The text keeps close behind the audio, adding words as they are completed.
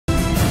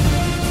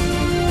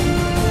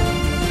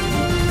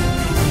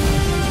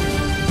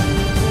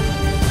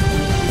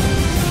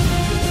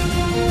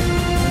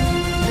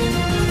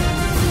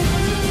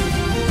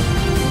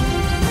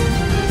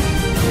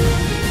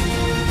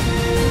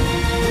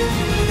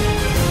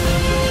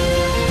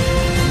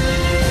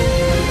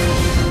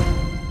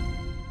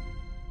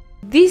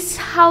This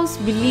House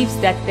believes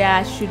that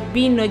there should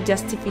be no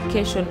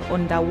justification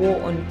on the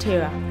war on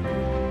terror.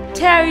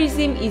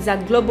 Terrorism is a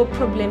global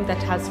problem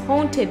that has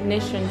haunted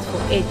nations for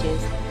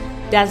ages.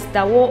 Does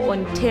the war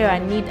on terror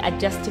need a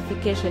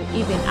justification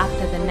even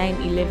after the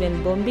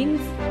 9/11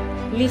 bombings?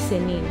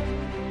 Listen in.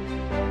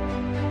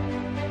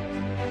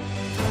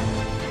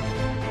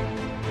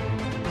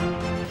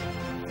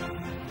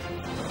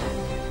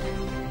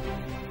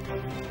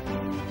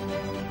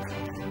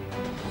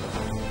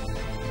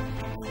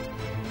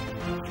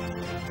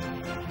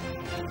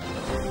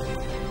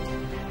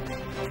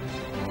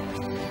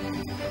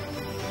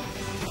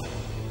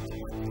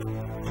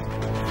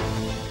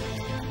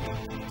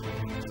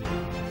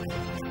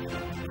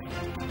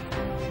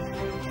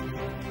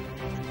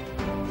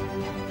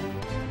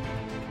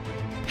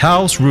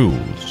 House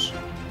rules.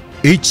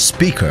 Each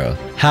speaker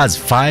has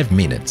 5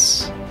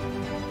 minutes.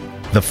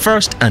 The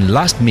first and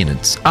last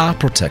minutes are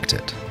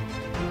protected.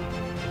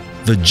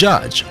 The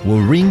judge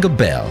will ring a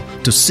bell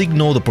to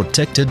signal the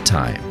protected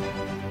time.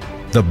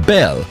 The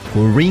bell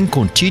will ring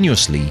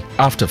continuously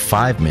after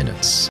 5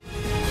 minutes.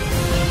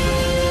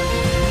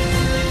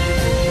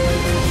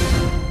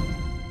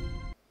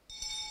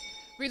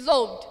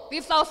 Resolved,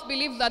 this House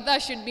believes that there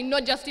should be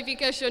no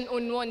justification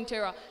on war on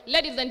terror.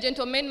 Ladies and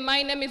gentlemen,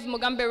 my name is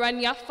Mugambe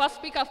Rania, first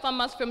speaker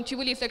farmers from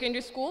Kibuli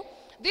Secondary School.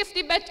 This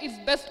debate is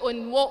based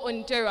on war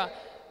on terror.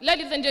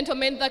 Ladies and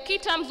gentlemen, the key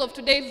terms of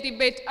today's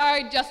debate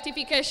are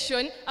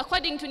justification,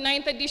 according to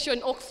 9th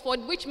edition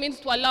Oxford, which means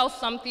to allow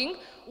something.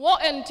 War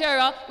on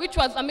terror, which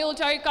was a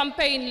military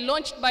campaign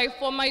launched by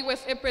former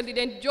USA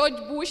President George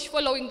Bush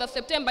following the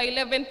September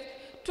 11th,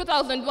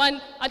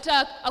 2001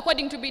 attack,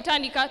 according to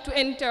Britannica, to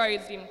end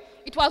terrorism.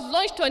 It was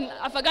launched on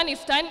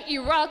Afghanistan,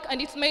 Iraq,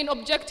 and its main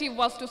objective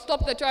was to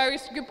stop the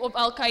terrorist group of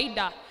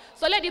Al-Qaeda.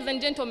 So ladies and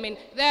gentlemen,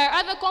 there are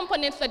other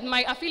components that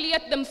might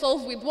affiliate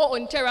themselves with war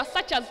on terror,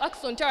 such as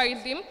acts on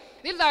terrorism.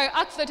 These are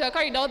acts that are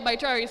carried out by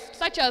terrorists,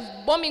 such as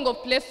bombing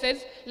of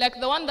places, like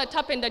the one that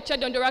happened at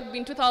Chad on the Rugby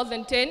in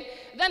 2010.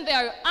 Then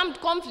there are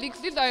armed conflicts.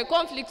 These are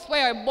conflicts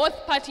where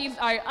both parties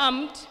are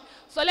armed.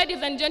 So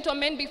ladies and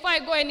gentlemen, before I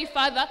go any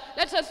further,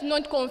 let us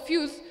not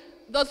confuse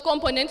those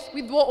components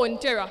with war on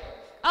terror.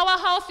 Our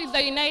house is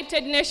the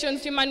United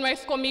Nations Human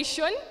Rights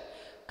Commission.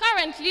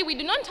 Currently, we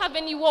do not have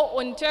any war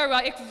on terror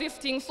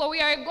existing, so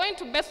we are going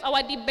to base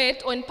our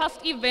debate on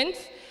past events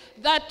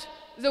that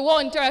the war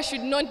on terror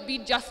should not be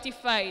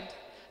justified.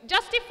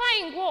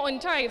 Justifying war on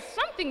terror is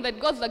something that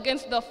goes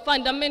against the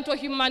fundamental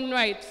human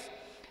rights.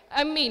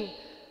 I mean,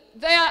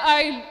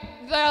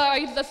 there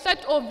is a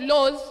set of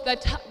laws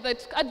that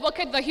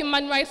advocate the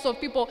human rights of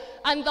people,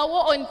 and the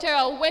war on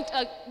terror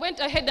went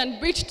ahead and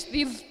breached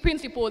these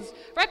principles.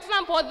 For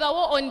example, the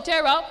war on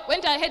terror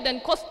went ahead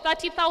and cost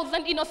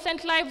 30,000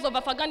 innocent lives of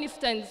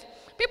Afghanistans.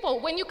 People,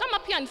 when you come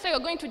up here and say you're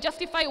going to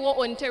justify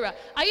war on terror,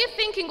 are you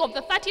thinking of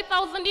the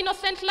 30,000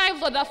 innocent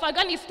lives of the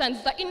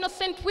Afghanistans, the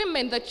innocent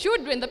women, the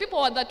children, the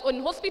people that are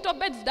on hospital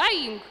beds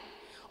dying?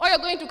 Or you're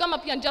going to come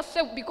up here and just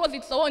say because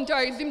it's a war on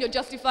terrorism, you're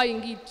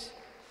justifying it?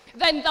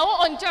 Then the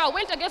war on terror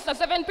went against the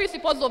 7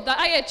 principles of the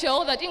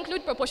IHL that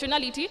include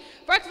proportionality.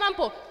 For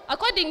example,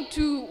 according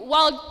to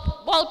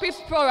World Peace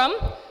Forum,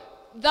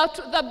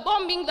 the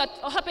bombing that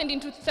happened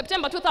in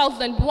September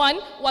 2001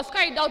 was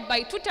carried out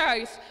by 2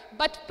 terrorists,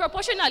 but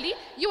proportionally,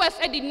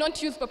 USA did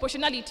not use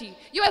proportionality.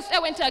 USA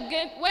went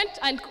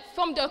and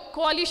formed a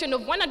coalition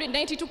of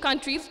 192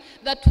 countries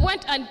that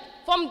went and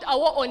formed a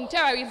war on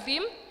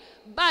terrorism,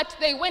 but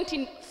they went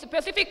in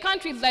specific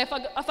countries like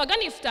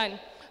Afghanistan.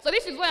 So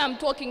this is why I'm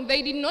talking.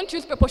 They did not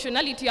use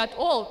proportionality at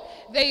all.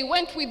 They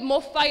went with more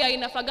fire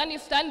in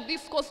Afghanistan.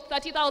 This cost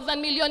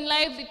 30,000 million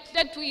lives. It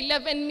led to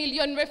 11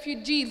 million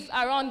refugees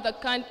around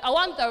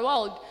the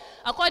world,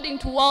 according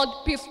to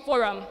World Peace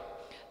Forum.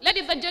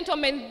 Ladies and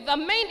gentlemen, the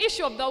main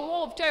issue of the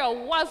war of terror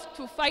was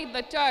to fight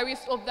the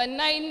terrorists of the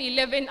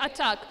 9/11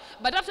 attack.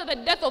 But after the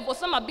death of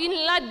Osama bin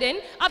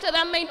Laden, after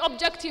their main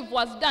objective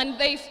was done,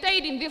 they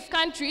stayed in these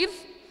countries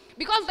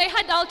because they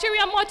had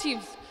ulterior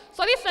motives.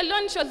 So this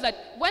alone shows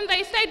that when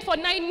they stayed for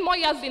 9 more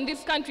years in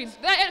these countries,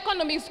 their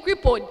economy is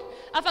crippled.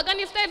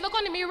 Afghanistan's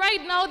economy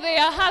right now, they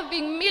are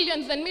having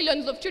millions and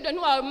millions of children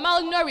who are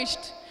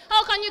malnourished.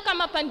 How can you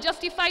come up and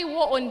justify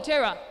war on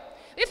terror?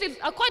 This is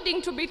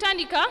according to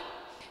Britannica.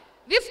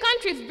 These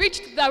countries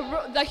breached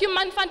the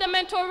human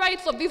fundamental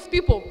rights of these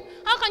people.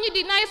 How can you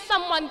deny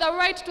someone the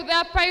right to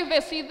their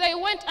privacy? They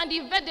went and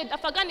invaded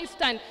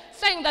Afghanistan,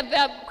 saying that they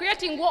are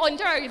creating war on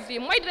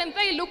terrorism. Why didn't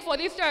they look for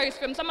these terrorists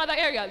from some other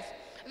areas?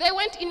 They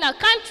went in a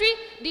country,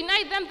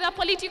 denied them their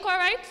political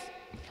rights.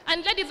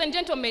 And ladies and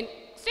gentlemen,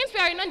 since we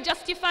are not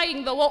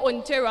justifying the war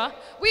on terror,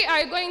 we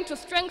are going to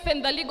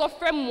strengthen the legal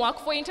framework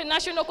for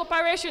international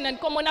cooperation and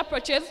common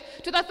approaches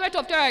to the threat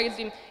of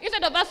terrorism.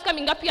 Instead of us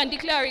coming up here and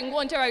declaring war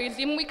on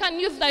terrorism, we can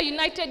use the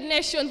United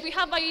Nations. We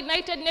have a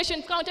United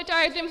Nations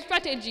counter-terrorism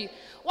strategy.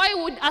 Why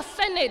would a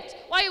Senate,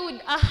 why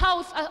would a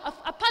House,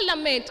 a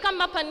Parliament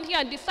come up and here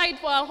and decide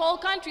for a whole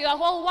country, a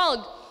whole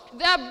world?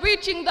 They are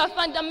breaching the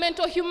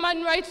fundamental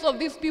human rights of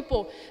these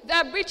people. They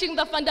are breaching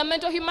the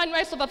fundamental human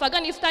rights of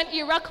Afghanistan,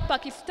 Iraq,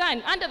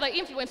 Pakistan, under the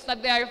influence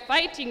that they are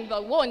fighting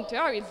the war on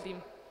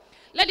terrorism.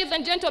 Ladies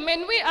and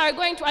gentlemen, we are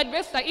going to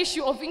address the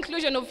issue of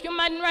inclusion of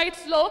human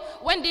rights law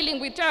when dealing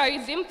with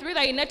terrorism through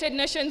the United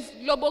Nations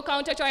Global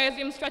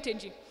Counterterrorism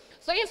Strategy.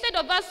 So instead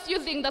of us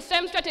using the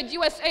same strategy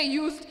USA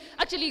used,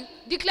 actually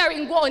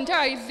declaring war on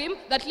terrorism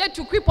that led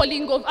to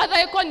crippling of other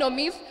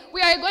economies,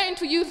 we are going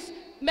to use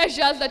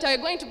measures that are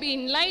going to be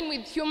in line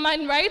with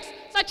human rights,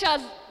 such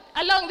as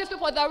allowing these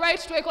people the right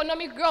to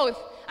economic growth.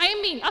 I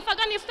mean,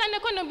 Afghanistan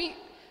economy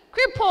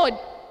crippled.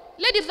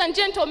 Ladies and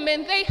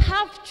gentlemen, they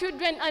have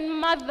children and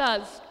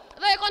mothers.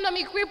 The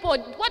economy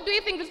crippled. What do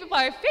you think these people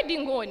are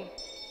feeding on?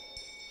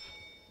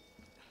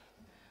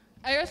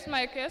 I rest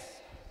my case.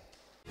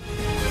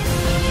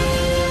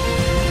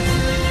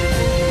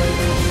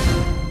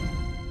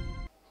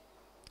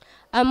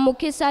 I'm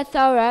Mukisa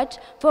Thaurat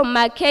from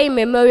Mackay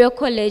Memorial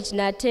College,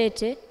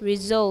 Natete,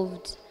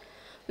 resolved.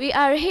 We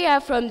are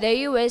here from the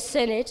U.S.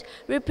 Senate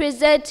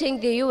representing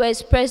the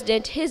U.S.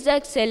 President, His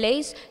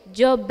Excellency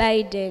Joe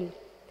Biden.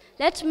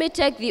 Let me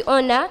take the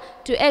honor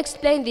to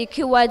explain the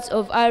keywords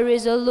of our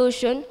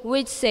resolution,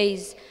 which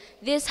says,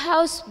 this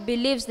House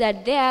believes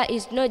that there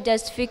is no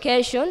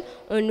justification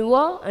on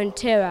war on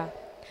terror.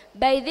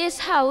 By this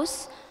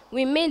House,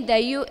 we mean the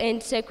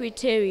UN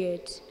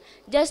Secretariat.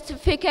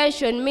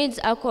 Justification means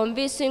a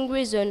convincing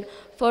reason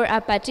for a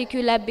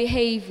particular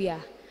behavior.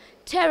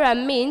 Terror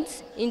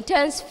means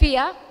intense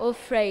fear or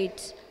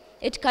fright.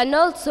 It can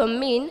also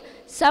mean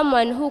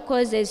someone who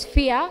causes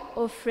fear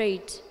or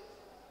fright.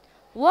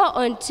 War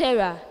on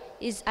terror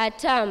is a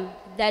term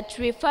that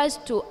refers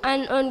to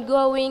an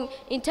ongoing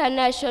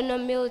international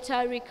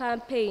military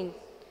campaign,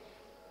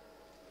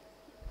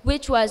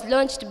 which was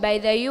launched by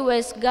the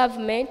U.S.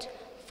 government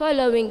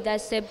following the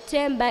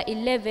September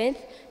 11,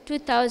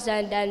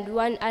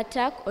 2001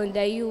 attack on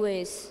the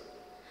U.S.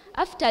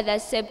 After the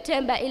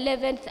September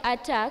 11th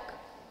attack,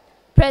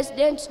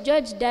 President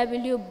George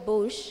W.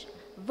 Bush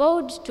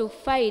vowed to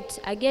fight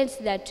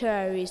against the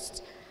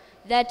terrorists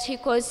that he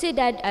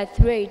considered a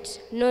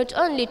threat not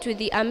only to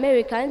the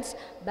Americans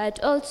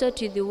but also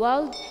to the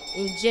world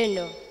in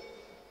general.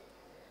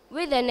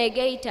 We the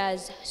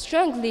negators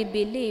strongly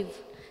believe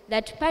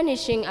that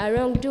punishing a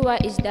wrongdoer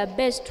is the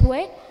best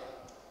way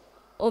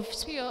not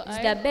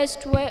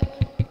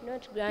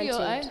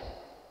granted.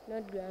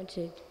 Not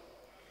granted.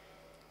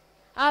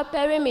 Our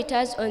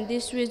perimeters on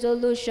this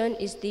resolution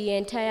is the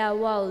entire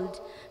world,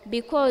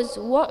 because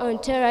war on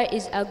terror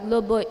is a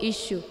global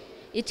issue.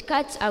 It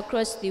cuts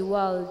across the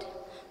world.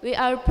 We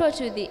are pro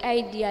to the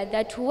idea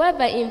that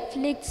whoever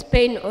inflicts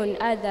pain on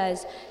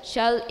others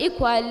shall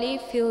equally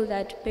feel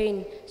that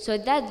pain, so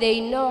that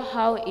they know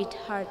how it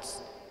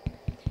hurts.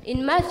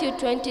 In Matthew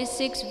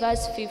 26,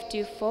 verse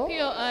 54,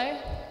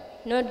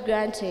 not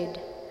granted.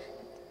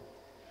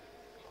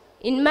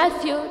 In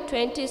Matthew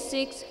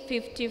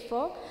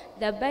 26:54,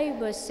 the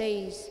Bible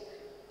says,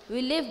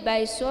 we live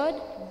by sword,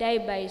 die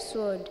by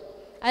sword.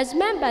 As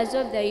members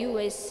of the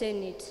U.S.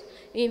 Senate,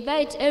 we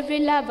invite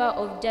every lover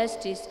of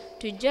justice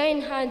to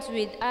join hands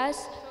with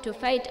us to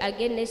fight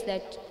against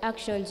the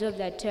actions of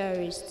the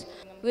terrorists.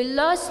 We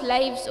lost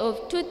lives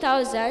of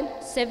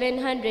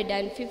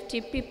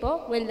 2,750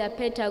 people when the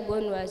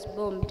Pentagon was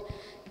bombed.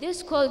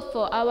 This called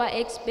for our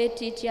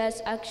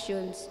expeditious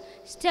actions.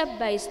 Step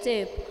by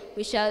step,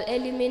 we shall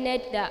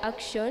eliminate the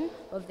action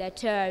of the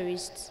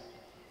terrorists.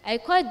 I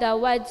quote the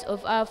words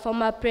of our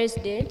former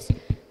president,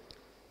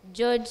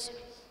 George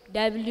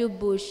W.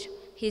 Bush.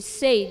 He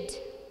said,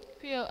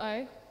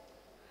 PLI.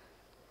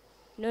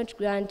 Not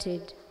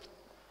granted.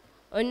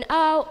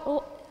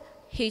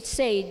 He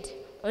said,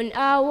 on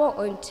our war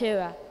on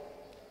terror,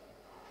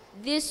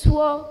 this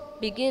war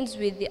begins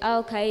with the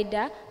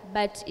Al-Qaeda,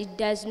 but it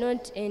does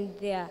not end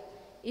there.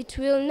 It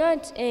will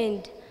not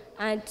end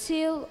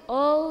until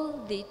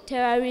all the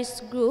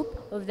terrorist group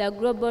of the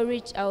global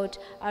reach out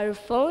are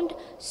found,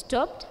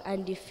 stopped,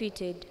 and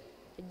defeated.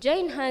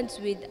 Join hands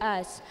with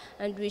us,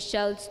 and we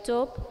shall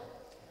stop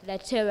the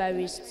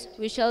terrorists.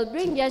 We shall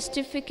bring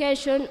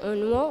justification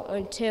on war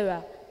on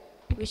terror.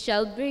 We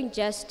shall bring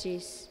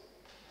justice.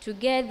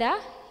 Together,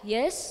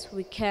 yes,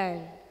 we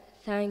can.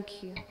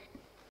 Thank you.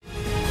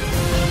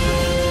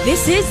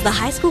 This is the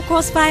High School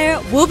Crossfire.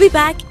 We'll be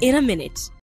back in a minute.